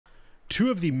Two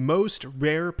of the most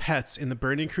rare pets in the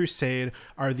Burning Crusade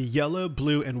are the yellow,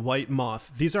 blue, and white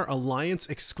moth. These are Alliance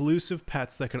exclusive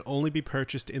pets that can only be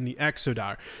purchased in the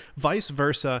Exodar. Vice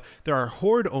versa, there are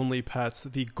Horde only pets,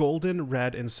 the golden,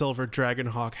 red, and silver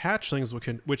Dragonhawk hatchlings,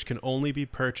 which can only be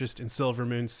purchased in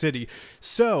Silvermoon City.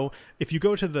 So, if you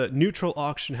go to the neutral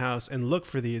auction house and look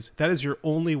for these, that is your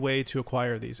only way to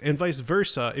acquire these. And vice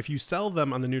versa, if you sell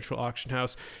them on the neutral auction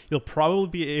house, you'll probably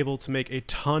be able to make a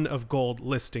ton of gold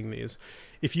listing these.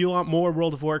 If you want more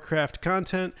World of Warcraft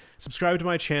content, subscribe to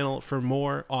my channel for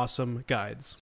more awesome guides.